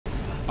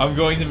I'm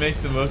going to make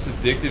the most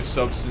addictive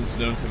substance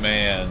known to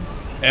man.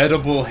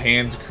 Edible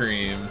hand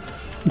cream.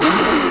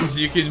 Because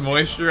you can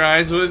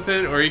moisturize with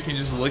it, or you can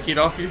just lick it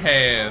off your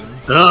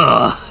hands.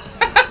 Ugh.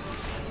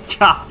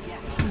 God.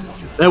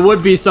 That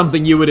would be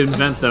something you would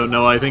invent, though,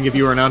 Noah, I think, if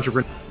you were an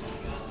entrepreneur.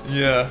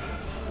 Yeah.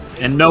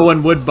 And no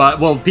one would buy...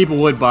 Well, people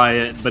would buy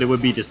it, but it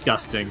would be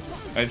disgusting.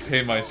 I'd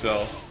pay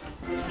myself.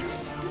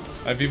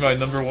 I'd be my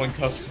 #1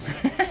 customer.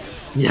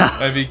 Yeah.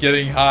 I'd be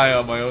getting high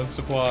on my own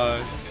supply.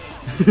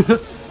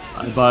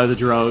 I buy the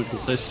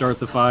drugs, I start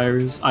the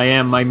fires. I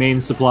am my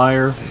main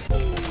supplier.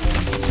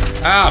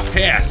 Ah,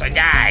 piss, I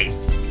died!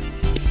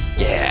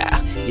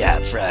 Yeah,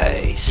 that's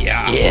right.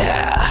 Yeah.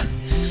 Yeah.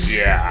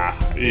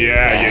 Yeah,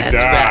 you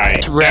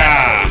died. That's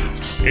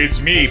right. Yeah. It's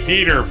me,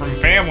 Peter from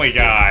Family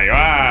Guy.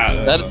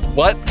 Ah.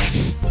 What?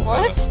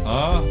 What?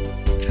 Huh?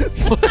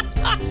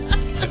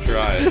 I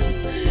tried.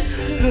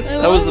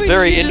 That was a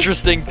very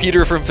interesting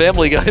Peter from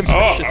Family Guy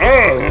impression.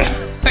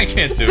 I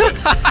can't do it.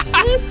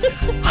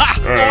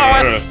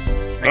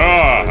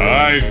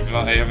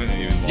 I haven't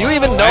even. Do you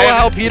even know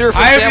how Peter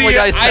from Family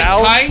Guy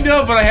sounds? I kind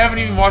of, but I haven't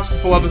even watched a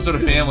full episode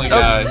of Family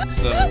Guy.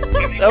 So.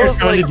 That was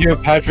trying to do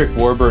Patrick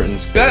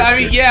Warburton's. I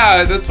mean,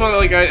 yeah, that's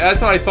what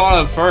that's what I thought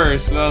of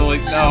first. And I was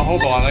like, no,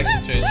 hold on, I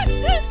can change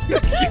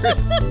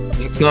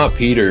it. It's not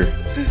Peter.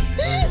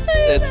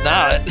 It's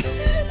not.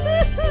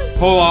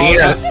 Hold on.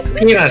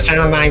 Peter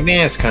sounds like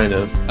this, kind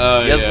of.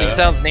 Yes, yeah. He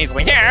sounds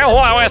nasally. Yeah, hello,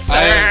 I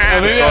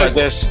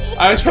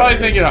was probably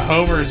thinking of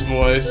Homer's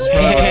voice.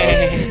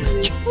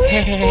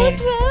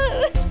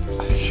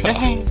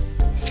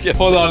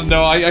 Hold on,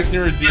 no, I can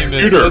redeem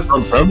this. Peter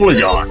from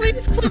Family Guy.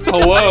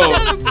 Hello,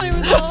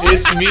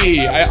 it's me.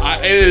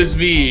 It is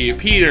me,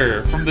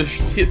 Peter, from the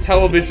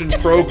television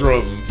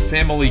program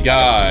Family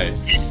Guy.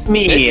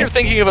 Me. I think you're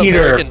thinking of Peter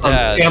American from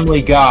Dad.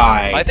 Family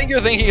Guy. I think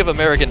you're thinking of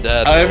American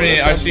Dad. I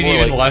mean, I've seen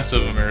even less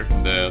of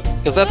American Dad.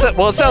 Because that's it.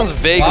 Well, it sounds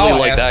vaguely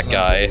like that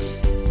guy.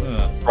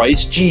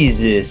 Christ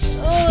Jesus.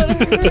 Oh,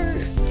 it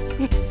hurts.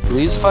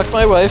 Please fuck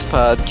my wife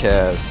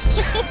podcast.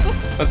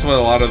 That's what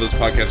a lot of those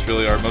podcasts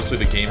really are, mostly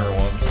the gamer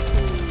ones.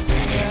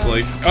 It's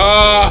like,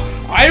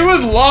 I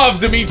would love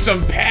to meet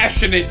some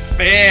passionate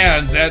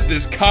fans at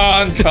this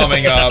con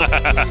coming up.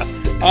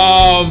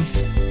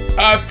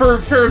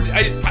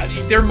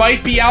 There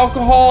might be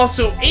alcohol,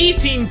 so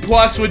 18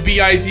 plus would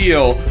be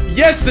ideal.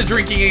 Yes, the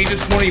drinking age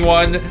is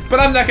 21, but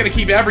I'm not gonna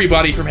keep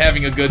everybody from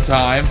having a good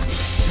time.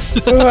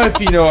 If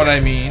you know what I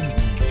mean.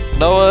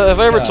 Noah, have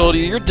I ever told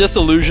you, you're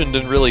disillusioned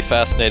in really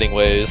fascinating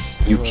ways.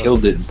 You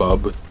killed it,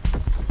 bub.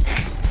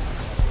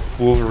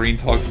 Wolverine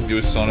talking to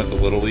his son at the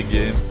Little League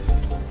game.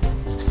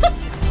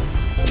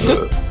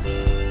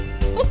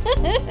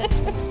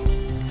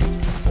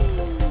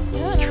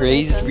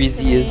 Crazed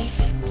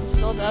Rezius.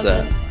 Still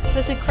doesn't.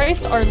 They said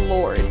Christ our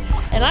Lord.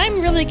 And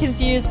I'm really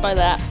confused by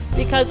that.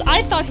 Because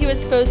I thought he was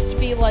supposed to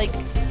be like,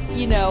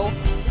 you know...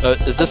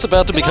 is this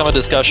about to become a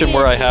discussion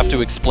where I have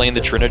to explain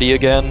the Trinity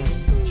again?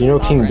 Do you know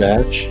King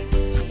Batch?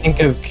 Think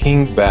of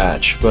King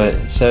Batch, but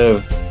instead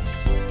of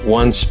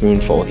 1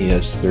 spoonful, he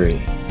has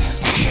 3.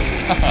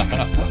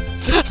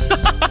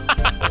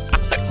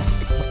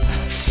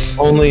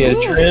 Only a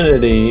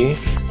Trinity.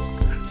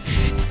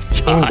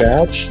 King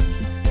Batch?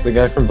 The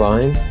guy from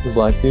Vine? The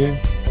black dude? I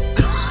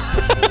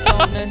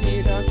don't know who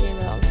you're talking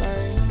about, I'm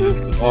sorry.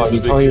 Oh, you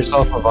call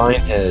yourself a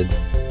Vine head.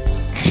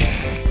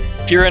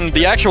 Kieran,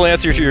 the actual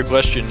answer to your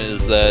question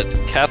is that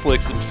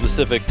Catholics in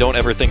specific don't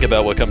ever think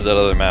about what comes out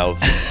of their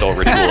mouths. It's all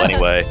ritual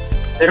anyway.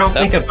 They don't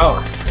think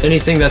about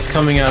anything that's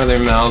coming out of their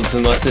mouths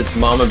unless it's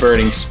mama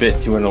birding spit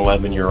to an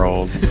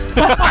 11-year-old.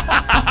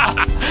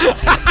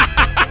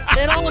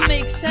 It all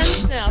makes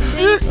sense now,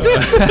 thank you.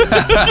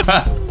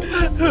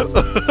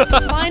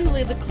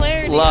 Finally, the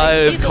clarity.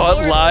 Caught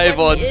live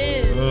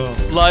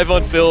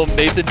on film.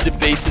 Nathan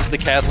debases the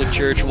Catholic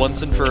Church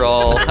once and for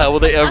all. How will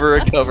they ever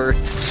recover?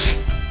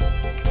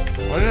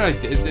 What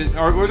did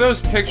were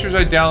those pictures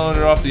I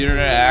downloaded off the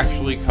internet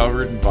actually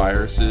covered in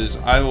viruses?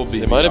 I will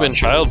be. They might have been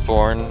child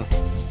porn.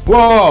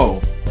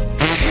 Whoa!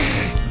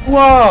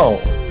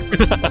 Whoa!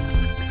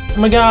 Oh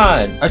my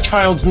god! A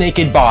child's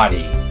naked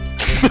body.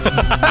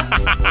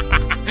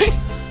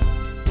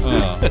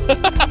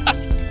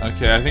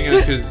 Okay, I think it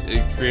was because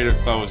Creative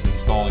Cloud was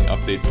installing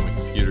updates on my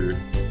computer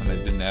when I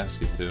didn't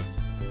ask it to.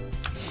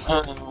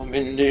 I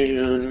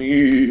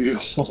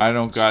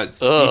don't got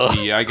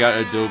CP, I got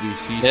Adobe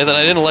CC. Nathan,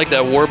 I didn't like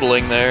that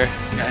warbling there.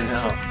 I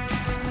know.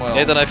 Well,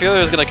 Nathan, I feel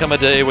there's gonna come a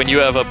day when you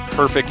have a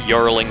perfect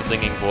Yarling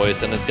singing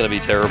voice, and it's gonna be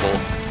terrible.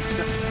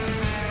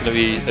 It's gonna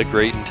be a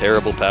great and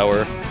terrible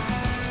power.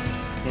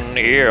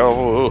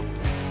 You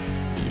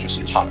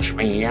just touch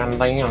me and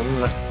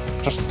then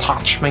just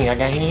touch me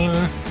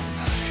again.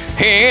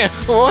 Hey,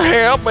 oh,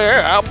 help me,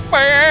 I'm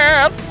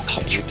bad.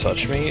 Can't you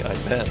touch me? I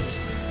bend.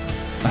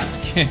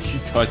 Can't you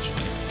touch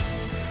me?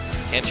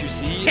 Can't you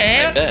see?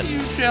 Can't I bend. you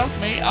shoot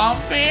me? I'm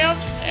bent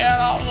and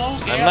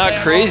I'm not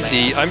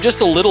crazy. I'm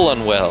just a little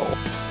unwell.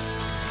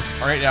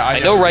 Right now, I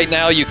know right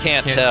now you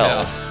can't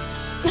tell.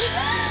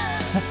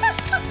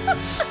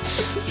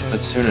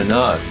 But soon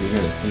enough, you're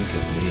gonna think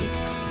of me.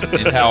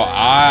 And how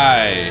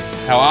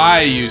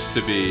I used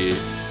to be.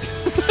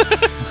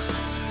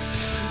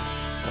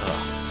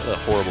 What a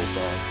horrible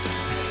song.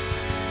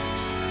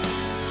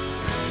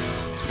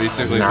 It's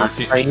basically Not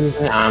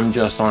crazy, I'm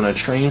just on a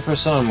train for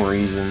some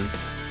reason.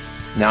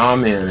 Now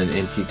I'm in an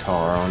empty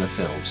car on a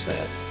film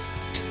set.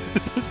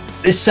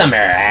 This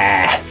summer,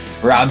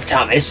 Rob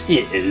Thomas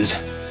is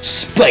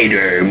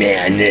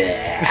Spider-Man.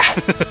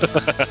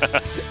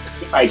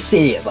 If I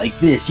say it like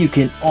this, you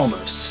can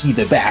almost see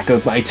the back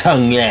of my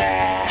tongue.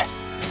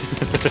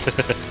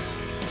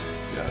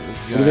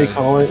 What do they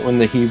call it when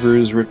the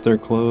Hebrews rip their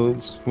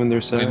clothes when they're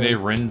sad? When they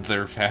rend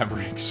their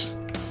fabrics.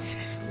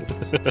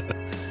 they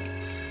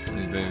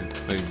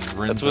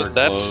rend their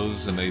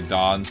clothes and they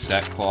don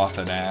sackcloth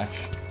and ash.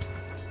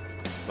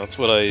 That's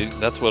what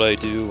I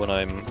do when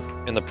I'm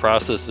in the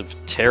process of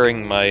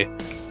tearing my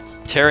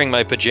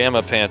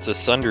pajama pants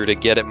asunder to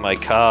get at my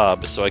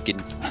cob so I can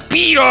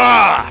beat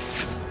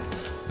off.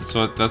 That's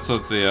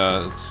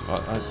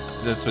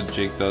what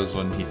Jake does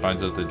when he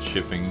finds out that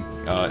shipping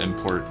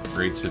import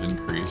rates have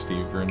increased.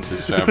 He rends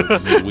his fabric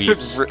and he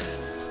weeps.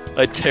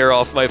 I tear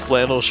off my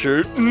flannel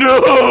shirt.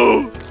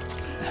 No!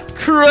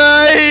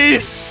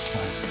 Christ!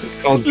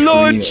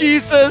 Lord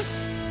Jesus!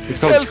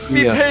 Help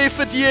me pay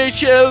for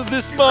DHL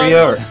this month!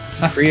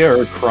 Kriya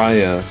or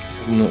Krya?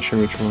 I'm not sure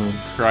which one.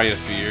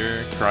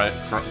 Cryofear,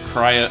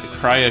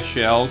 Krya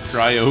Shell,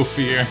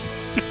 Cryofear.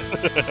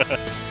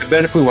 I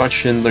bet if we watched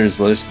Schindler's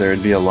List,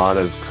 there'd be a lot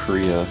of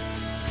Kriya.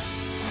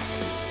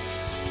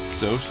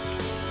 So?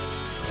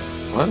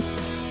 What?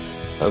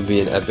 That would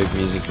be an epic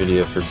music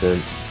video for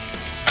Ben.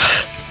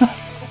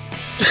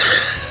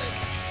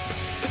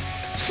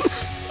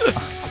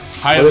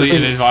 Highly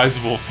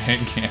inadvisable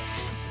fan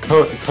camps.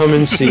 Come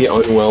and see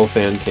Unwell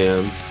fan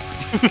cam.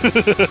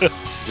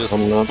 Just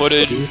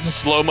footage,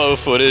 slow-mo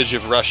footage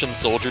of Russian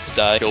soldiers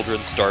dying,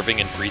 children starving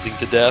and freezing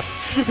to death.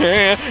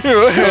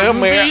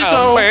 Shouldn't be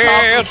so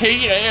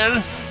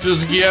complicated.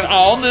 Just get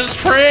on this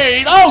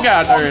train. Oh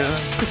god, there it is.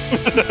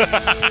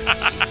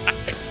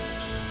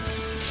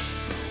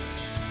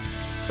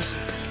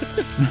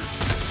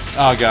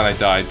 Oh god, I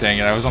died. Dang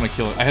it, I was on a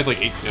kill. I had like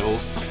 8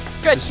 kills.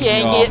 God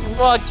dang it!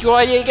 Oh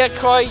god,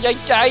 I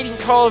died in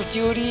Call of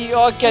Duty.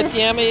 Oh god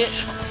damn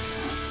it!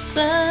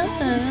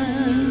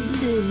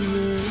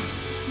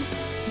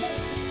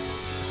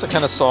 It's the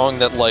kind of song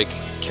that like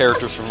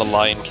characters from The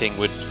Lion King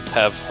would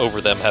have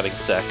over them having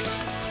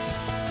sex.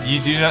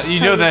 You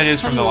know that is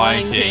from The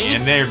Lion King,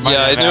 and there might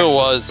I knew it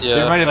was. Yeah,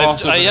 there might have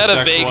also I been had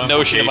a sexual vague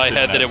notion in my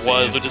head that it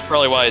implication was, which is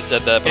probably why I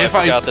said that, but I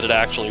forgot that it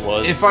actually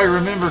was. If I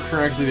remember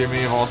correctly, there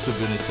may have also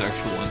been a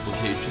sexual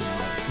implication in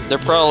that scene. There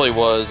probably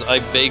was. I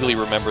vaguely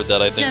remembered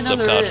that, I think, Yeah, no,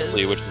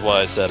 subconsciously, which is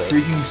why I said it.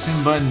 Freaking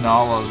Simba and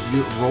Nala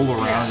roll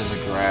around in the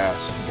grass.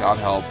 God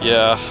help them.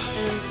 Yeah.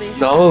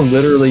 Nala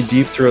literally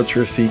deep throats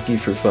Rafiki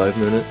for 5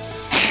 minutes.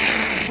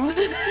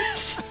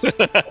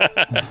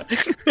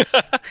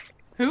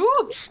 Who?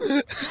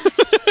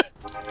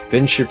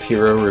 Ben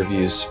Shapiro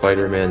reviews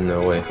Spider-Man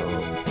No Way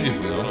Home.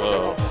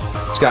 Oh.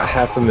 It's got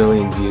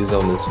 500,000 views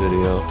on this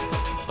video.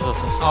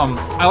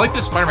 I like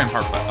the Spider-Man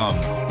part, but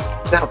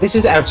Now, this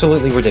is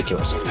absolutely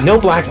ridiculous. No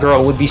black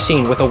girl would be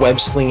seen with a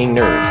web-slinging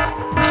nerd.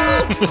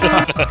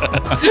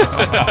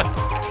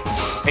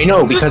 I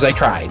know, because I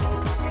tried.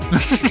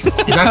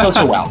 Did not go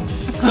so well.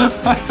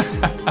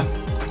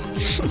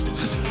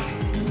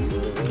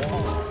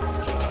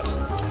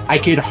 I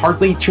could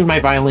hardly tune my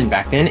violin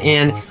back then,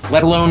 and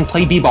let alone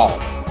play b-ball.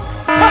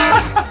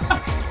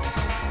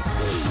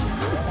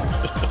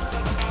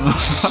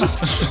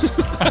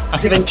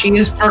 Then she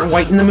is part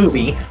white in the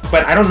movie,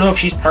 but I don't know if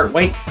she's part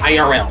white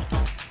IRL.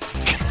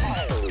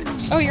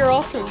 Oh, you're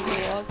also in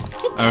vlog.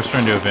 I was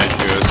trying to avenge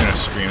you. I was gonna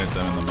scream at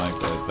them in the mic,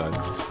 but I died.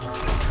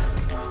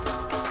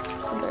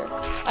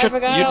 I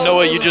forgot. You know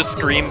what? You just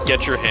scream,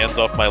 "Get your hands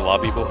off my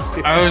lobby boy."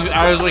 I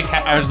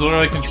was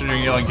literally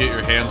considering yelling, "Get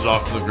your hands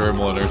off the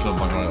gremlin" or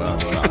something like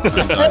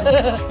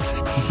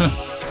that.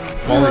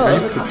 Molly, are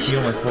you put pee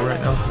on my floor right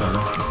now?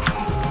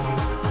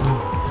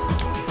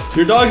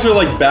 Your dogs are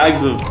like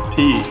bags of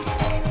pee.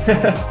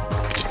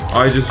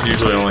 I just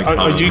usually only.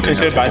 Oh, do you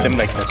consider buying them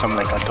like some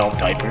like adult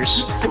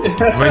diapers?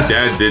 My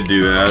dad did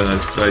do that, and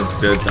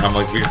I'm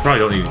like, we probably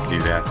don't need to do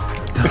that.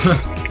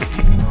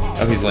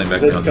 Oh, he's laying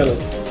back down.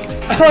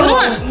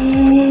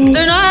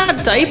 They're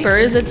not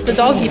diapers, it's the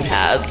doggy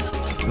pads.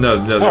 No,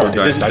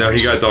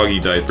 he got doggy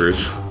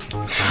diapers.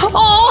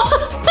 Oh!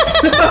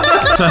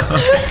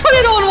 Put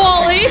it on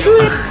Wally!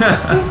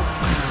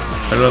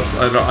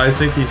 I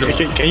think he's old.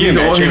 Can you he's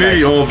old, he imagine, may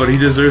be old, but he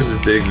deserves his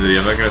dignity.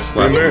 I'm not gonna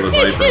slap him with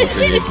a diaper and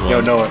say he's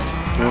Yo, Noah,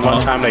 one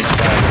time like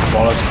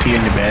Wallace peed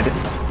in your bed?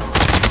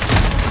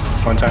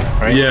 One time,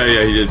 right? Yeah,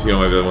 he did pee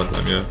on my bed one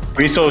time, yeah.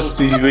 Were you so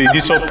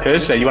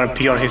pissed that you want to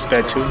pee on his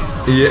bed too?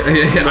 Yeah,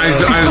 I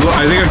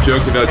think I've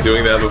joked about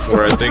doing that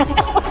before. I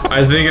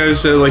think I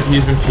said like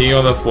he's been peeing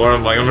on the floor.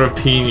 I'm like, I'm gonna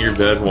pee in your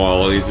bed,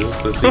 Wally,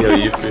 just to see how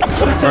you feel.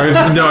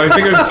 No, I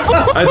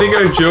think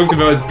I've joked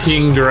about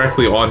peeing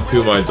directly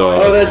onto my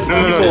dog. Oh, that's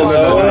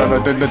No,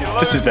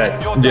 this is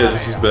bad. Yeah,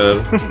 this is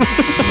bad.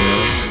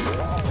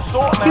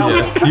 Yeah.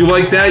 Yeah. You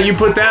like that? You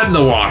put that in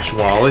the wash,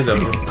 Wally.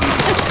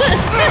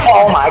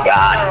 Oh my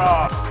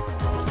god.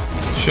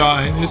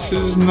 Shyness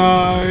is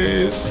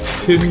nice.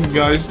 Tin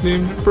guy's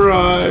named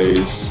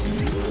Bryce.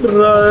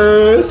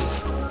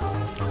 Bryce.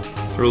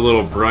 Throw a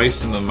little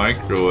Bryce in the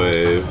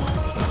microwave.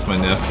 That's my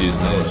nephew's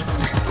name.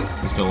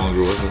 He's no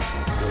longer with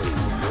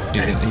us.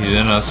 He's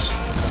in us.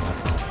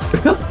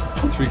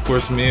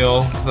 3-course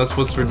meal. That's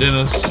what's for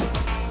Dennis.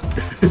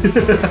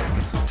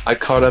 I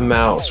caught a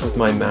mouse with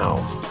my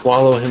mouth.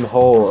 Swallow him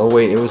whole. Oh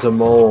wait, it was a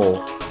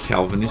mole.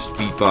 Calvinist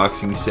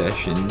beatboxing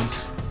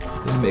sessions.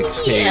 The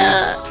mixtapes.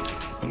 Yeah.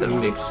 The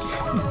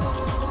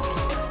mixtapes.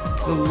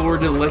 The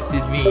Lord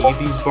elected me.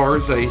 These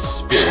bars I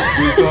spit.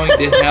 We're going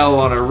to hell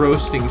on a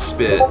roasting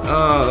spit.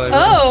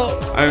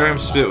 Oh. I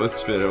rhymed spit with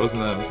spit. It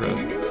wasn't that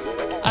impressive.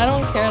 I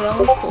don't care. That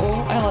was cool.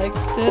 I liked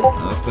it.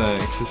 Oh,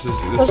 thanks. This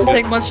doesn't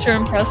take much to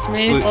impress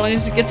me, as long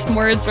as you get some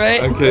words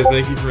right. Okay,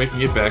 thank you for making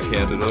it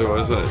backhanded.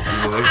 Otherwise,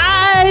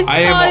 I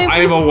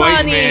am a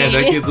white man.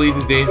 That could lead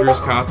to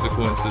dangerous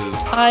consequences.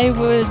 I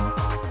would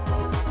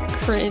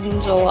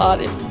cringe a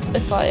lot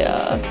if I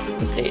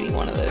was dating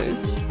one of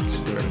those. That's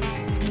fair.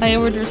 I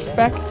would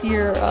respect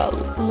your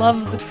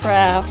love the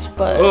craft,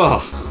 but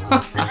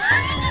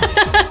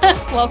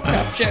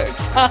Lovecraft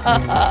jokes.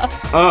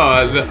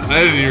 I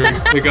didn't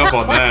even pick up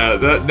on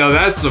that. Now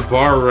that's a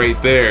bar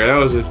right there. That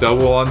was a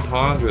double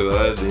entendre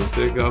that I didn't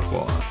pick up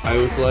on. I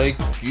was like,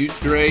 good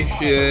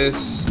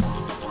gracious.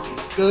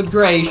 Good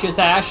gracious,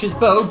 Ash is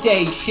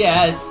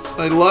bodacious.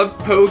 I love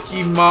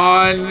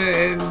Pokemon,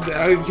 and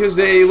because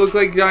they look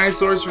like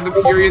dinosaurs from the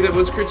period that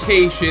was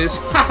Cretaceous.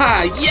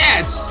 Haha,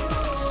 yes!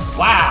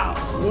 Wow.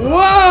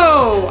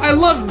 Whoa! I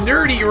love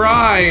nerdy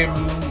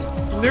rhymes.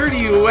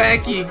 Nerdy,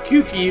 wacky,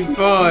 kooky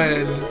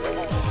fun.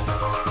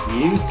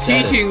 You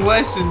said Teaching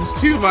lessons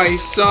to my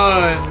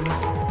son.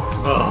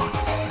 Oh.